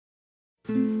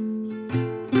Since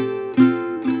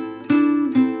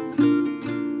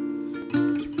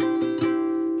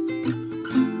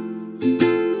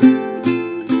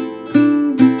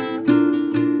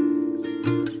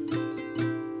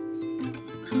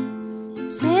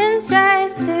I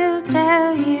still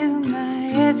tell you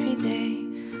my everyday,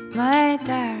 my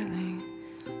darling,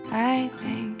 I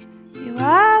think you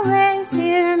always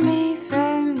hear me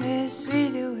from the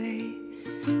sweet away,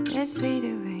 the sweet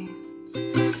away.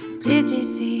 Did you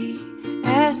see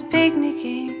us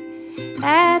picnicking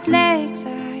at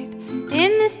Lakeside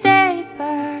in the state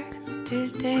park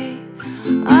today?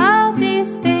 All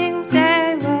these things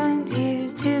I want you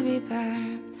to be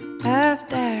part of,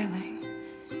 darling,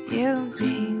 you'll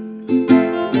be.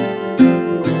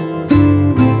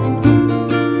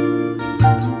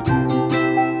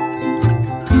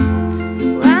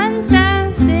 One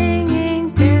song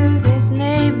singing through this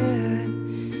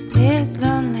neighborhood is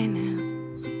loneliness.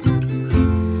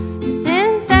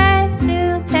 Since I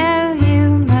still tell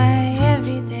you my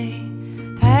everyday,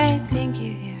 I think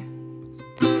you're here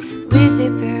with the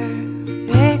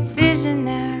perfect vision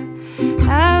now,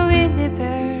 with the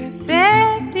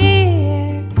perfect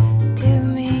ear to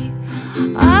me.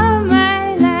 All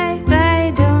my life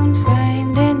I don't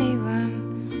find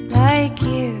anyone like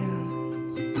you.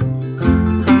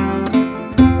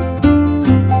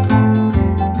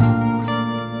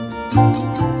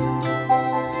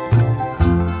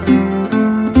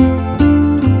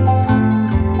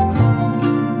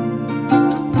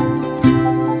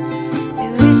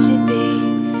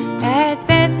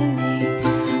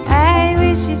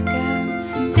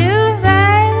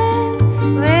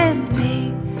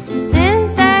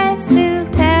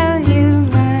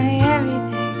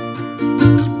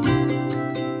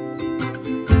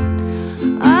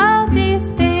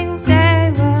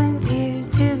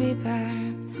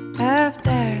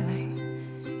 Darling,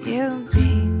 you'll be.